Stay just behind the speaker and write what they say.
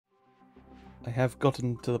I have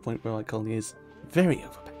gotten to the point where my colony is very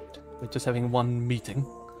overpowered. We're just having one meeting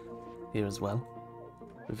here as well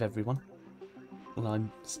with everyone. And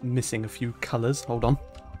I'm missing a few colours. Hold on.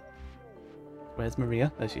 Where's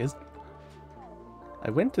Maria? There she is. I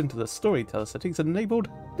went into the storyteller settings and enabled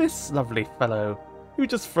this lovely fellow, who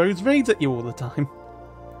just throws raids at you all the time.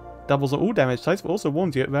 Doubles all damage types, but also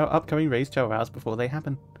warns you about upcoming raids 12 hours before they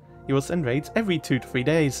happen. He will send raids every 2 to 3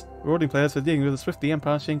 days, rewarding players for dealing with a swiftly and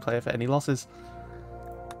punishing player for any losses.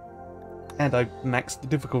 And I maxed the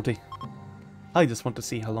difficulty. I just want to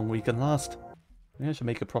see how long we can last. Maybe I should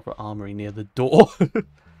make a proper armory near the door.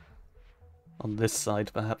 On this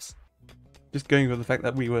side, perhaps. Just going with the fact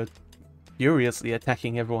that we were furiously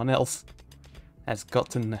attacking everyone else has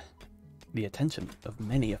gotten the attention of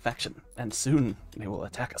many a faction, and soon they will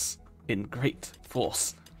attack us in great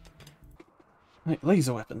force. Right,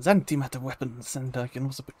 laser weapons, antimatter weapons, and I can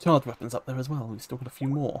also put charge weapons up there as well. We've still got a few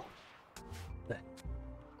more. There.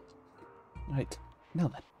 Right, now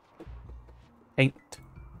then.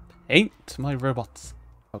 Paint my robots.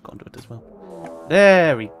 I'll conduit as well.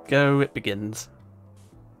 There we go, it begins.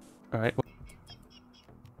 Alright.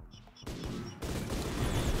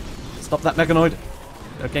 Stop that mechanoid.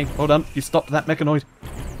 Okay, hold on. You stopped that mechanoid.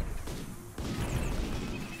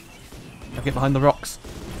 Now get behind the rocks.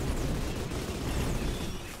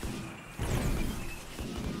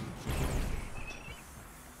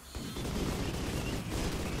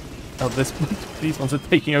 Oh, these ones are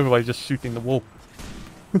taking over by just shooting the wall.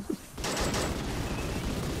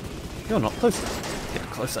 You're not close enough. Get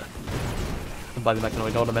closer. And by the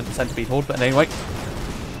mechanoid horde, I meant the centipede horde, but anyway.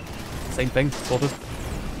 Same thing, sort of.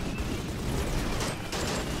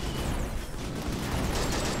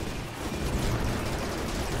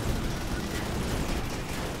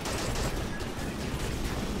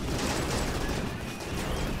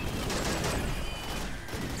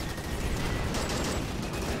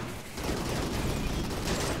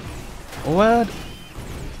 Forward!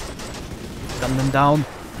 Gun them down.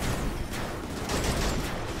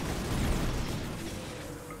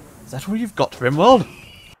 Is that all you've got, Rimworld?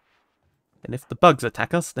 And if the bugs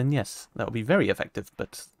attack us, then yes, that will be very effective,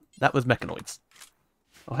 but that was mechanoids.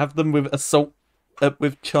 I'll have them with assault,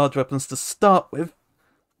 with charge weapons to start with,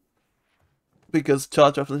 because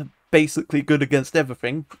charge weapons are basically good against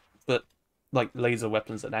everything, but like laser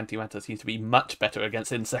weapons and antimatter seem to be much better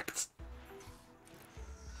against insects.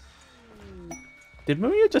 Did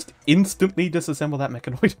Maria just instantly disassemble that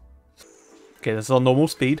mechanoid? Okay, this is on normal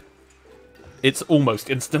speed. It's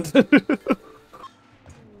almost instant.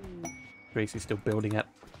 Gracie's still building at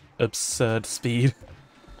absurd speed.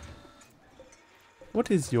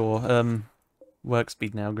 What is your work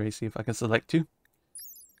speed now, Gracie, if I can select you?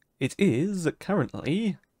 It is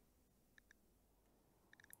currently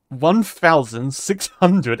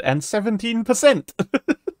 1,617%.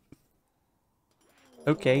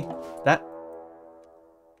 Okay, that...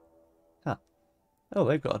 Huh. Oh,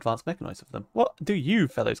 they've got advanced mechanoids of them. What do you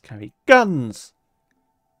fellows carry? Guns!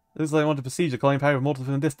 Looks like I want to besiege a colony power of mortals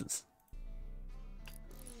from a distance.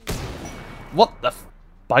 What the f...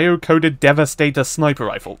 Bio-coded Devastator sniper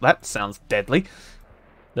rifle. That sounds deadly.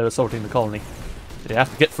 They're assaulting the colony. You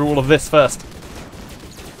have to get through all of this first.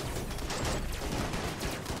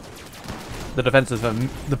 The defenses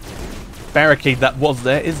of the barricade that was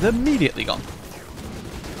there is immediately gone.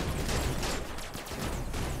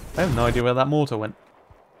 I have no idea where that mortar went.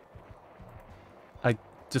 I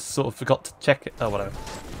just sort of forgot to check it. Oh, whatever.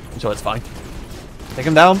 I'm sure it's fine. Take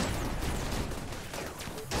him down.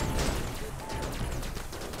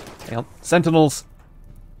 Hang on. Sentinels.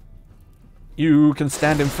 You can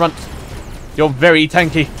stand in front. You're very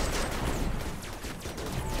tanky.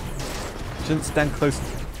 Shouldn't stand close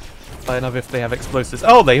by enough if they have explosives.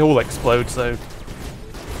 Oh, they all explode, so...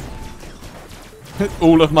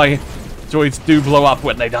 all of my droids do blow up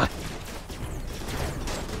when they die.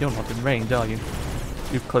 You're not in range, are you?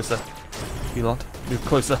 Move closer. You lot. Move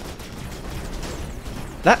closer.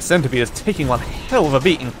 That centipede is taking one hell of a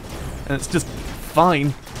beating. And it's just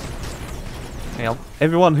fine. You know,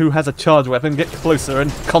 everyone who has a charge weapon, get closer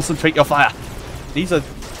and concentrate your fire. These are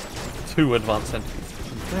 2 advanced centipedes.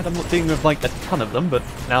 I'm glad I'm not dealing with like a ton of them, but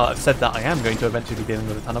now that I've said that, I am going to eventually be dealing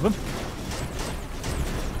with a ton of them.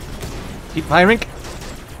 Keep firing.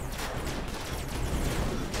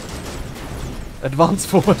 Advance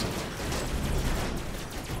forward.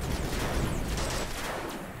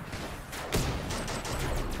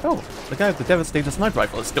 Oh, the guy with the Devastator sniper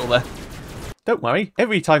rifle is still there. Don't worry,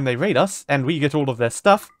 every time they raid us, and we get all of their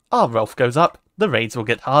stuff, our wealth goes up, the raids will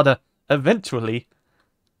get harder. Eventually,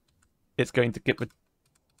 it's going to get...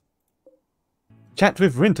 Chat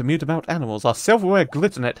with Wintermute about animals. Our self-aware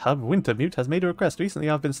Glitternet hub, Wintermute, has made a request. Recently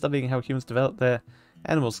I've been studying how humans develop their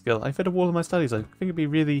animal skill. I've hit a wall in my studies. I think it'd be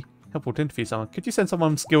really helpful to interview someone. Could you send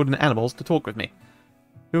someone skilled in animals to talk with me?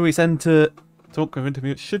 Who we send to talk with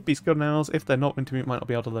Wintermute should be skilled in animals. If they're not, Wintermute might not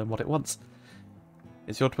be able to learn what it wants.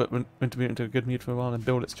 It's sure to put Wintermute into a good mood for a while and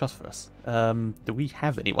build its trust for us. Do we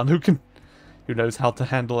have anyone who knows how to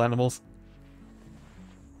handle animals?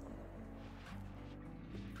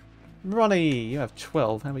 Ronnie, you have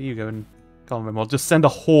 12. How about you go and go on, Rimworld? Just send a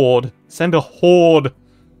horde. Send a horde.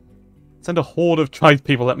 Send a horde of tribe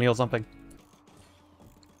people at me or something.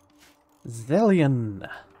 Zellion.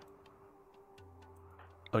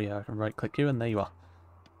 Oh yeah, I can right click you and there you are.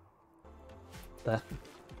 There.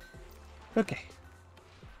 Okay.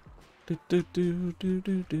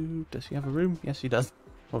 Does she have a room? Yes, she does.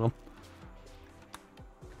 Hold on.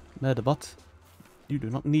 Murderbot. You do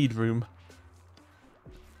not need room.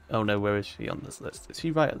 Oh no, where is she on this list? Is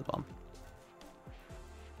she right at the bottom?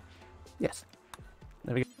 Yes.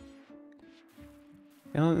 There we go.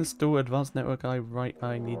 Can I install advanced network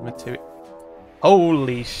I need material.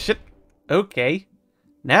 Holy shit! Okay.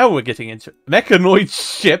 Now we're getting into it. Mechanoid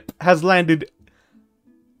ship has landed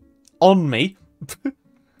on me.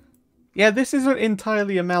 Yeah, this isn't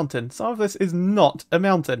entirely a mountain. Some of this is not a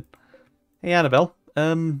mountain. Hey, Annabelle.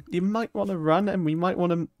 You might want to run, and we might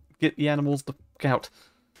want to get the animals to out.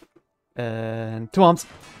 And 2 arms.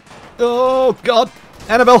 Oh, God.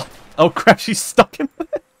 Annabelle. Oh, crap, she's stuck in there.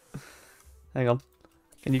 Hang on.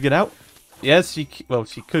 Can you get out? Yes, she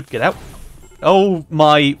could get out. Oh,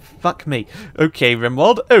 my... Fuck me. Okay,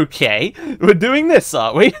 Rimworld. Okay. We're doing this,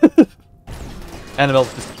 aren't we?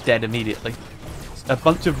 Annabelle's just dead immediately. A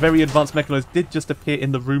bunch of very advanced mechanoids did just appear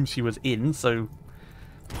in the room she was in, so...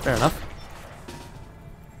 Fair enough.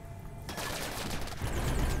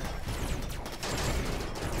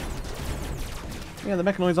 Yeah, the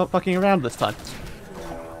mechanoids aren't fucking around this time.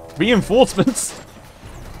 Reinforcements!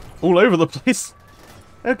 All over the place.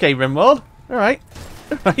 Okay, Rimworld. Alright.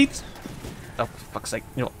 Alright. Oh, for fuck's sake.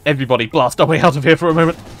 You know, everybody blast our way out of here for a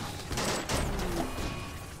moment.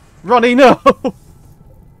 Ronnie, no!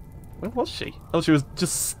 Where was she? Oh, she was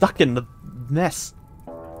just stuck in the mess.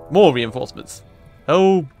 More reinforcements.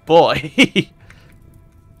 Oh, boy.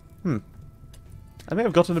 I may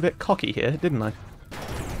have gotten a bit cocky here, didn't I?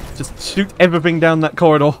 Just shoot everything down that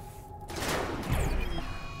corridor.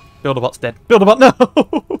 Build-a-bot's dead. Build-a-bot,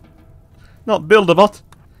 no! Not Build-a-bot.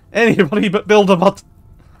 Anybody but Build-a-bot.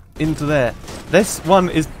 Into there. This one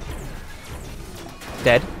is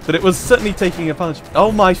dead, but it was certainly taking a punch.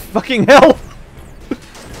 Oh my fucking hell!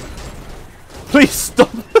 Please stop!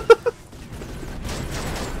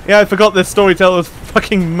 Yeah, I forgot this storyteller was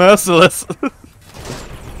fucking merciless.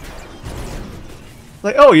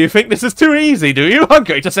 Like, oh, you think this is too easy, do you? I'm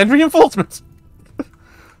going to send reinforcements!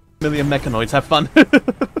 Million mechanoids, have fun.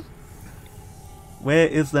 Where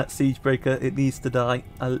is that siege breaker? It needs to die.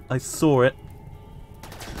 I saw it.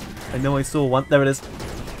 I know I saw one. There it is.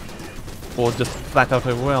 Or just flat out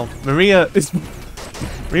overwhelmed.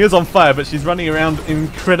 Maria's on fire, but she's running around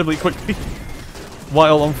incredibly quickly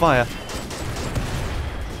while on fire.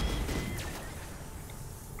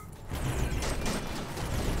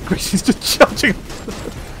 Gracie's just charging.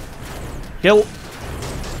 Kill.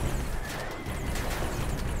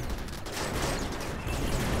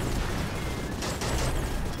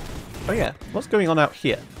 Oh yeah, what's going on out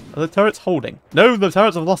here? Are the turrets holding? No, the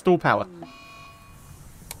turrets have lost all power.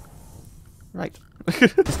 Right.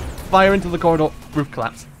 Just fire into the corridor. Roof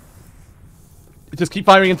collapse. Just keep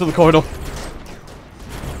firing into the corridor.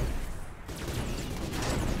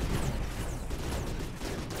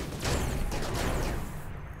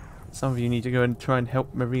 Some of you need to go and try and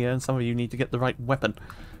help Maria, and some of you need to get the right weapon.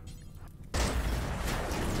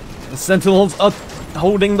 The Sentinels are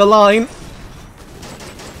holding the line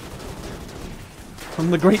from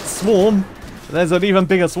the Great Swarm. There's an even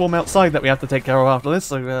bigger swarm outside that we have to take care of after this,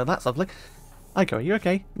 so that's lovely. Aiko, are you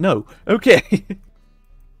okay? No. Okay.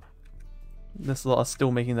 This lot are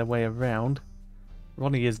still making their way around.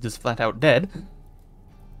 Ronnie is just flat out dead.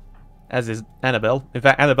 As is Annabelle. In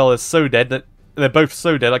fact, Annabelle is so dead that they're both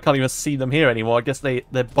so dead I can't even see them here anymore. I guess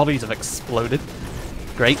their bodies have exploded.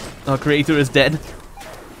 Great. Our creator is dead.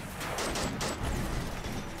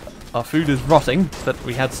 Our food is rotting, but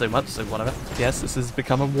we had so much, so whatever. Yes, this has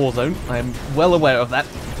become a war zone. I am well aware of that.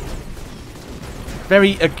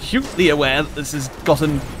 Very acutely aware that this has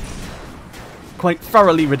gotten quite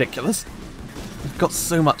thoroughly ridiculous. We've got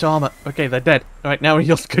so much armor. Okay, they're dead. Alright, now we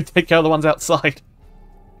just go take care of the ones outside.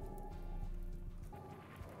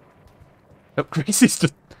 Oh, Gracie's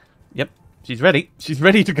just... Yep, she's ready. She's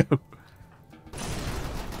ready to go.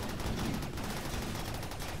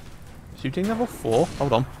 Shooting level 4?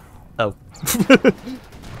 Hold on. Oh.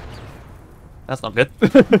 That's not good.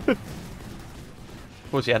 Of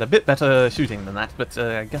course, she had a bit better shooting than that, but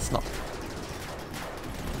I guess not.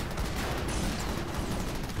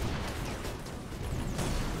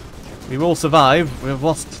 We will survive. We've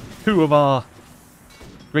lost 2 of our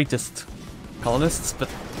greatest colonists, but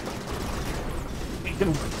we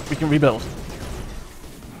can rebuild.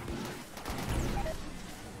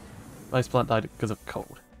 Ice plant died because of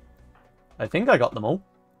cold. I think I got them all.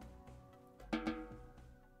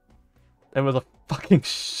 There was a fucking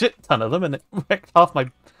shit ton of them, and it wrecked half my...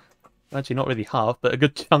 Actually, not really half, but a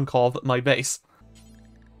good chunk of my base.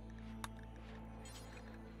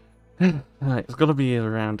 Alright, it's got to be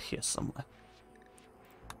around here somewhere.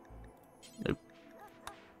 Nope.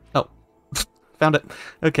 Oh. Found it.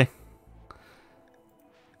 Okay.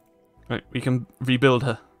 Right, we can rebuild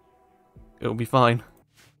her. It'll be fine.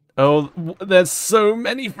 Oh, there's so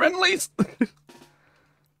many friendlies!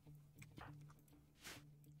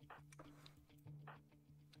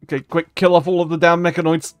 Okay, quick, kill off all of the damn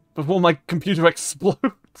mechanoids before my computer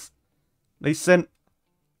explodes. They sent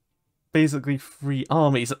basically 3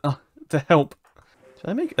 armies to help. Should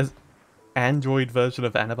I make an android version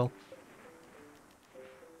of Annabelle?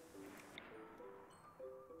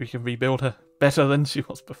 We can rebuild her better than she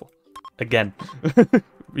was before. Again.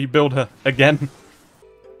 Rebuild her again.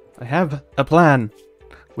 I have a plan.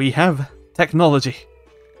 We have technology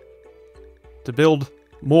to build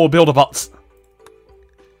more builder-bots.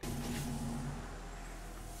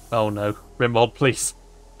 Oh no, Rimworld, please.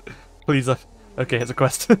 Please, okay, it's a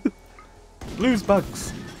quest. Lose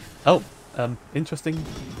bugs. Oh, interesting.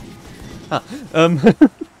 Ah,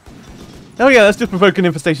 oh yeah, let's just provoke an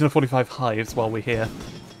infestation of 45 hives while we're here.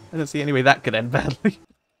 I don't see any way that could end badly.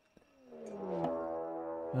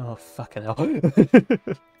 Oh, fucking hell.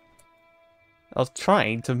 I was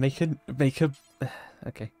trying to make a...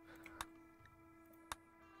 Okay.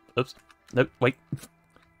 Oops. Nope, wait. You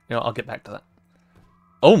know, I'll get back to that.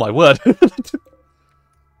 Oh my word!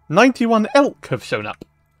 91 elk have shown up.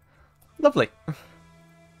 Lovely.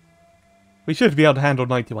 We should be able to handle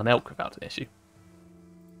 91 elk without an issue.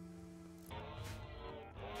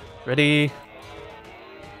 Ready?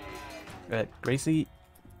 Gracie,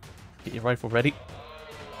 get your rifle ready.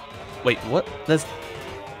 Wait, what? That's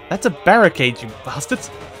a barricade, you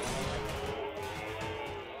bastards!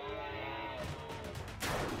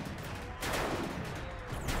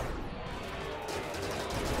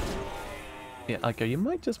 Yeah, Aiko, you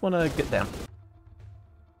might just want to get down.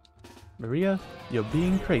 Maria, you're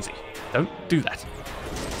being crazy. Don't do that.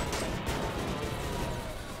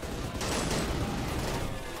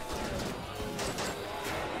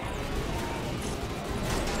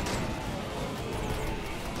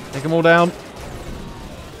 Take them all down.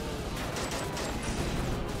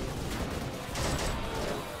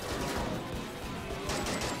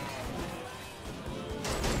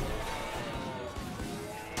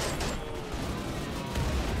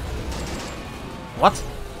 What?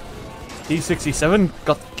 D67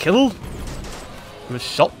 got killed? He was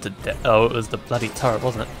shot to death. Oh, it was the bloody turret,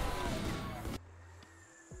 wasn't it?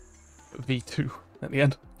 V2 at the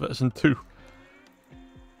end, version 2.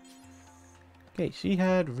 Okay, she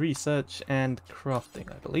had research and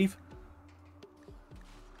crafting, I believe.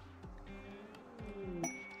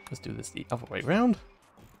 Let's do this the other way round.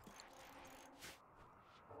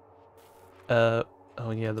 Oh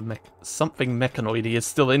yeah, the something mechanoidy is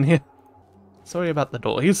still in here. Sorry about the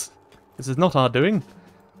noise. This is not our doing.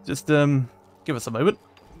 Just, give us a moment.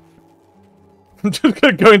 I'm just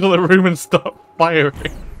gonna go into the room and start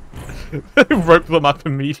firing. Rope them up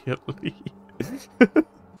immediately.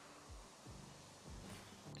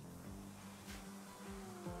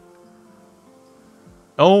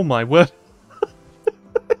 Oh my word.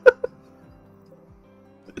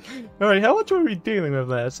 Alright, how much are we dealing with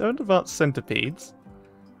there? 7 advanced centipedes.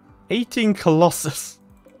 18 colossus.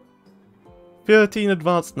 13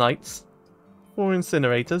 advanced knights, 4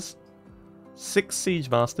 incinerators, 6 siege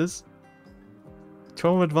masters,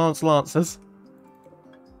 12 advanced lancers.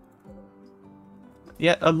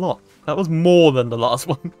 Yeah, a lot. That was more than the last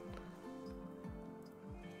one.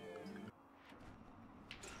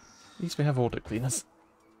 At least we have auto cleaners.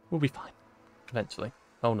 We'll be fine. Eventually.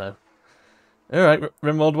 Oh no. Alright,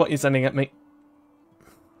 Rimworld, what are you sending at me?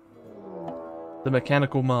 The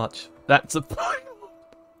Mechanical March. That's a...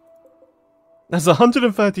 That's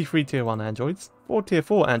 133 tier 1 androids, 4 tier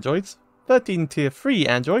 4 androids, 13 tier 3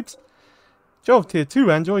 androids, 12 tier 2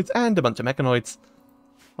 androids, and a bunch of mechanoids.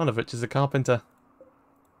 One of which is a carpenter.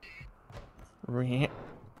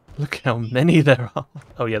 Look how many there are.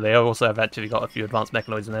 Oh yeah, they also have actually got a few advanced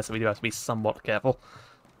mechanoids in there, so we do have to be somewhat careful.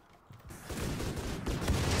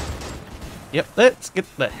 Yep, let's get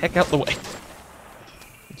the heck out the way.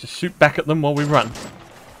 Just shoot back at them while we run.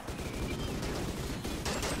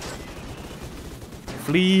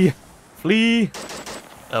 Flee! Flee!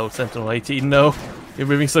 Oh, Sentinel 18, no. You're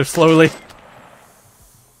moving so slowly.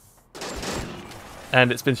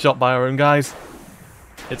 And it's been shot by our own guys.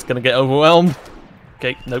 It's gonna get overwhelmed.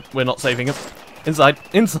 Okay, nope, we're not saving him. Inside,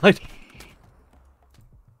 inside!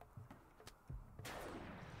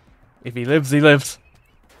 If he lives, he lives.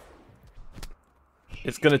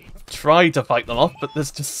 It's gonna try to fight them off, but there's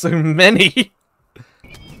just so many!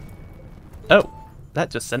 Oh, that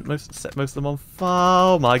just set most of them on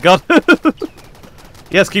fire. Oh my god!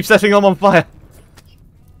 Yes, keep setting them on fire!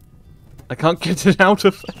 I can't get it out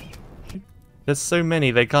of there. There's so many,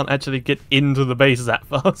 they can't actually get into the base that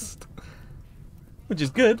fast. Which is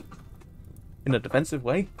good. In a defensive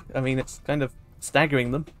way. I mean, it's kind of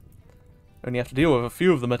staggering them. Only have to deal with a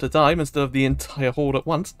few of them at a time instead of the entire horde at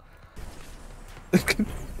once.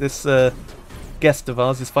 This guest of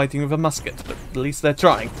ours is fighting with a musket, but at least they're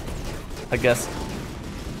trying, I guess.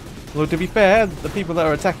 Although to be fair, the people that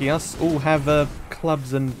are attacking us all have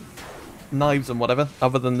clubs and knives and whatever,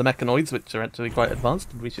 other than the Mechanoids, which are actually quite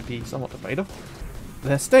advanced and we should be somewhat afraid of.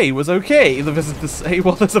 Their stay was okay, the visitors say,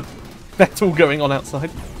 while there's a battle going on outside.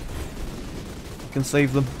 I can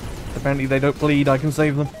save them. Apparently they don't bleed, I can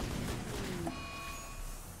save them.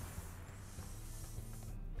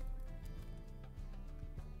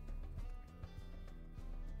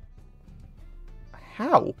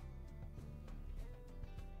 How?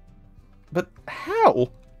 But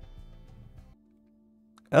how?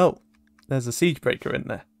 Oh, there's a siege breaker in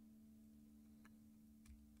there.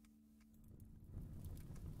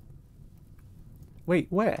 Wait,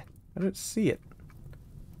 where? I don't see it.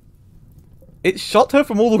 It shot her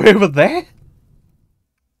from all the way over there?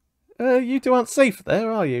 You two aren't safe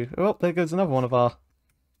there, are you? Oh, there goes another one of our...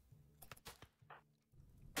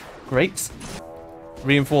 Great.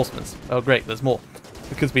 Reinforcements. Oh great, there's more.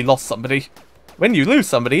 Because we lost somebody. When you lose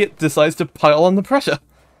somebody, it decides to pile on the pressure.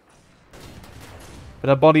 But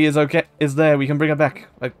our body is okay, is there, we can bring her back.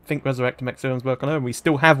 I think Resurrect Mech Serums work on her, and we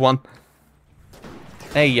still have one.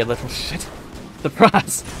 Hey, you little shit.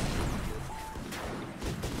 Surprise!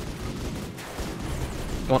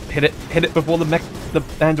 Come on, hit it before the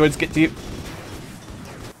androids get to you.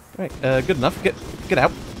 Right, good enough. Get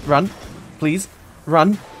out. Run. Please.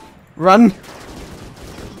 Run. Run!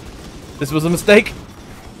 This was a mistake.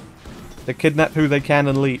 They kidnap who they can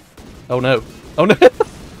and leave. Oh no. Oh no!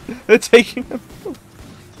 They're taking them.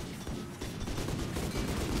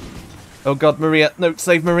 Oh god, Maria. No,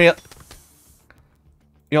 save Maria.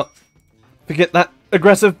 You know, forget that.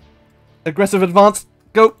 Aggressive advance.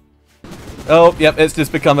 Go! Oh, yep, it's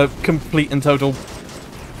just become a complete and total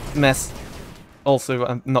mess. Also,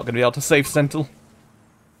 I'm not going to be able to save Sentinel.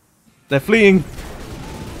 They're fleeing.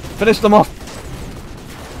 Finish them off.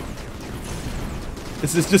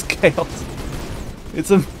 This is just chaos. It's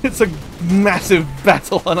a massive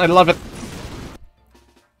battle, and I love it.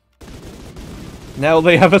 Now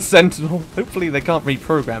they have a Sentinel. Hopefully they can't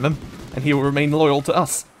reprogram him, and he will remain loyal to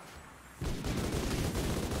us.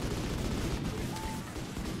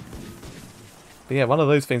 But yeah, one of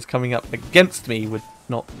those things coming up against me would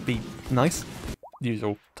not be nice.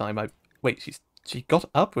 Usual time I... Wait, she got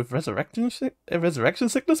up with resurrection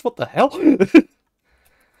sickness? What the hell?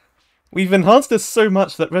 We've enhanced her so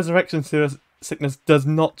much that resurrection sickness does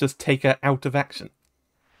not just take her out of action.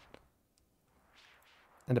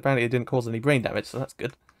 And apparently it didn't cause any brain damage, so that's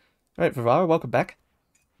good. Alright, Vivara, welcome back.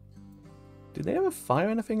 Did they ever fire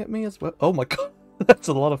anything at me as well? Oh my god, that's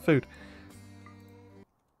a lot of food.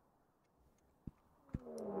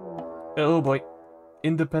 Oh boy.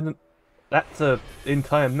 Independent... That's an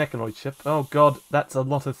entire Mechanoid ship. Oh god, that's a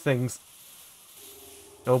lot of things.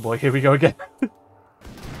 Oh boy, here we go again.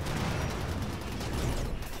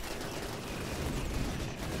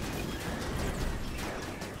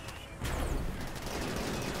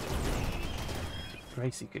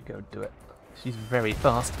 Gracie could go do it. She's very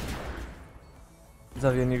fast.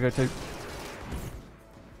 Xavier, you go too.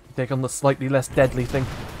 Take on the slightly less deadly thing.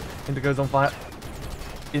 Indigo's on fire.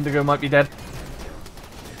 Indigo might be dead.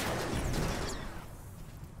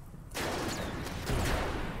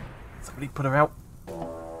 Somebody put her out.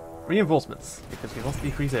 Reinforcements, because we lost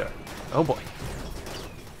B30. Oh boy.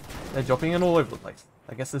 They're dropping in all over the place.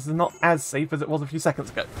 I guess this is not as safe as it was a few seconds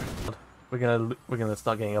ago. We're gonna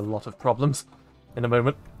start getting a lot of problems in a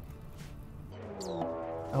moment.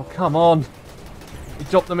 Oh come on! You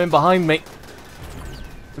dropped them in behind me.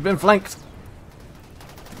 We've been flanked.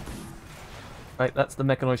 Right, that's the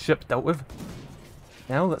Mechanoid ship dealt with.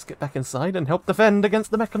 Now let's get back inside and help defend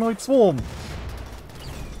against the Mechanoid swarm.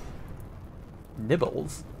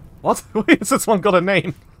 Nibbles? What? Why has this one got a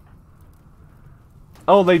name?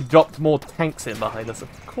 Oh, they dropped more tanks in behind us.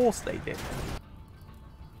 Of course they did.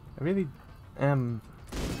 I really am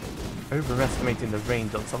overestimating the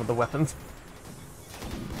range on some of the weapons.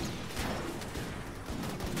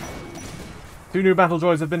 2 new battle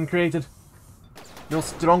droids have been created. You're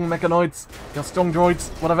strong mechanoids. You're strong droids.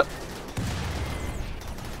 Whatever.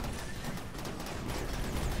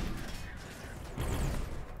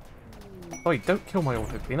 Oh, wait, don't kill my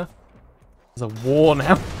auto cleaner. There's a war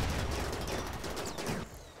now.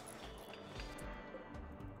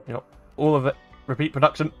 You know, all of it. Repeat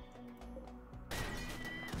production.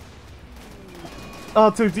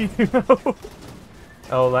 R2D2, no!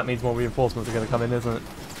 Oh, that means more reinforcements are going to come in, isn't it?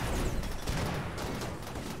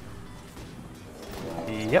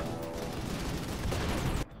 Yep.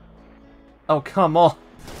 Oh, come on.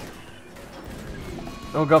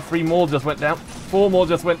 Oh god, 3 more just went down. 4 more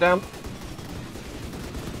just went down.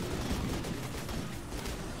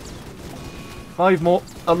 5 more.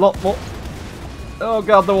 A lot more. Oh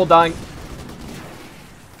god, they're all dying.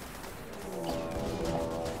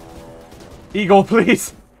 Eagle,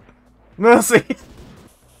 please! Mercy!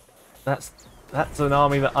 That's an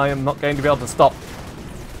army that I am not going to be able to stop.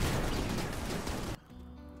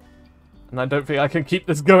 And I don't think I can keep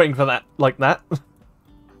this going for that, like that.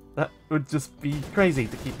 That would just be crazy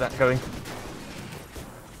to keep that going.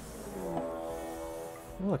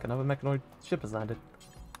 Oh, look, another mechanoid ship has landed.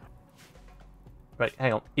 Right,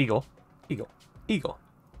 hang on. Eagle. Eagle. Eagle.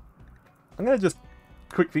 I'm gonna just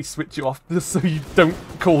quickly switch you off just so you don't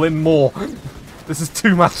call in more. This is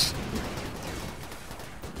too much.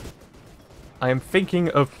 I am thinking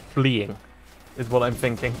of fleeing, is what I'm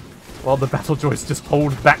thinking. While the battle droids just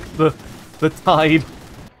hold back the tide.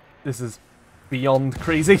 This is beyond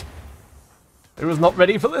crazy. I was not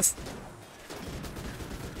ready for this.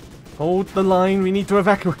 Hold the line, we need to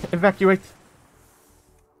evacuate.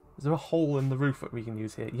 Is there a hole in the roof that we can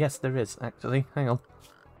use here? Yes, there is, actually. Hang on.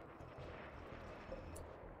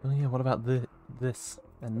 Oh yeah, what about this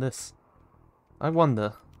and this? I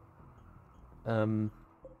wonder. I don't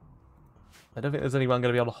think there's anyone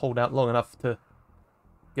going to be able to hold out long enough to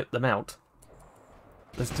get them out.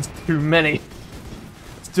 There's just too many.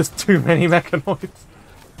 It's just too many mechanoids.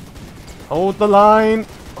 Hold the line!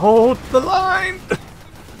 Hold the line!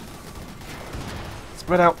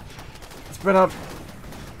 Spread out. Spread out.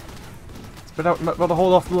 Spread out. Got to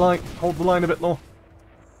hold off the line. Hold the line a bit more.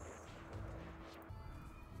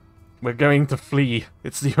 We're going to flee.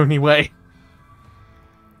 It's the only way.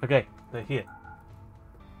 Okay, they're here.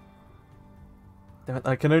 Damn it,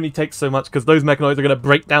 I can only take so much because those mechanoids are going to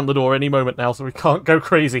break down the door any moment now, so we can't go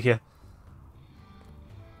crazy here.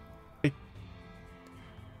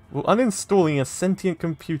 Will uninstalling a sentient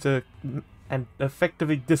computer and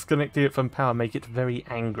effectively disconnecting it from power make it very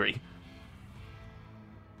angry?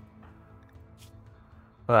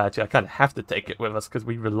 Well, actually, I kind of have to take it with us because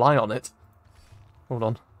we rely on it. Hold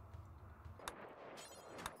on.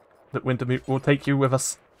 That Wintermute will take you with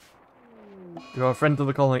us. You are a friend of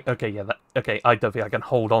the colony. Okay, yeah, okay, I don't think I can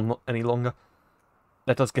hold on any longer.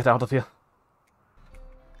 Let us get out of here.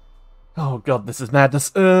 Oh god, this is madness.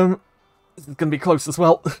 This is gonna be close as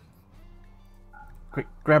well. Quick,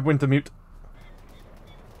 grab Wintermute.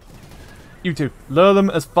 You two, lure them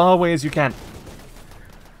as far away as you can.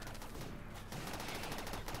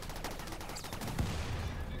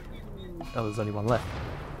 Oh, there's only one left.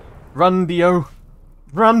 Run, Dio!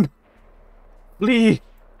 Run! Flee!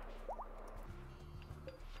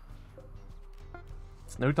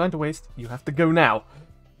 It's no time to waste. You have to go now.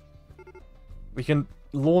 We can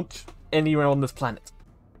launch anywhere on this planet.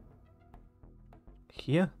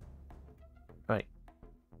 Here? Right.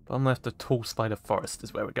 Bottom left of Tall Spider Forest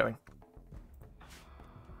is where we're going.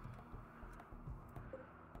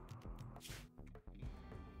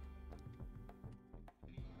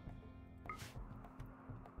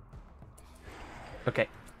 Okay.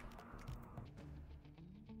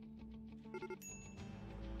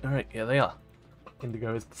 Alright, here they are.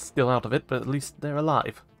 Indigo is still out of it, but at least they're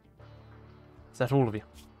alive. Is that all of you?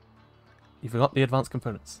 You forgot the advanced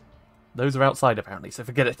components. Those are outside apparently, so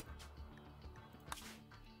forget it.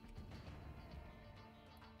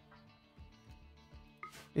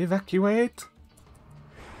 Evacuate!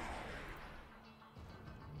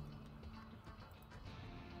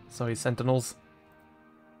 Sorry, Sentinels.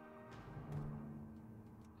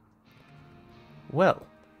 Well,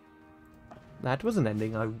 that was an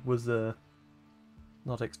ending I was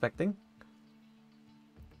not expecting.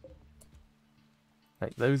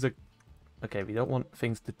 Right, those are... Okay, we don't want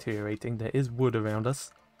things deteriorating. There is wood around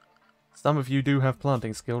us. Some of you do have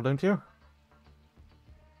planting skill, don't you?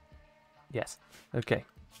 Yes. Okay.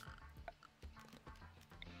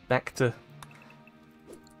 Back to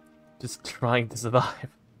just trying to survive.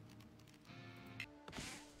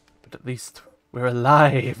 But at least we're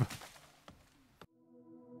alive.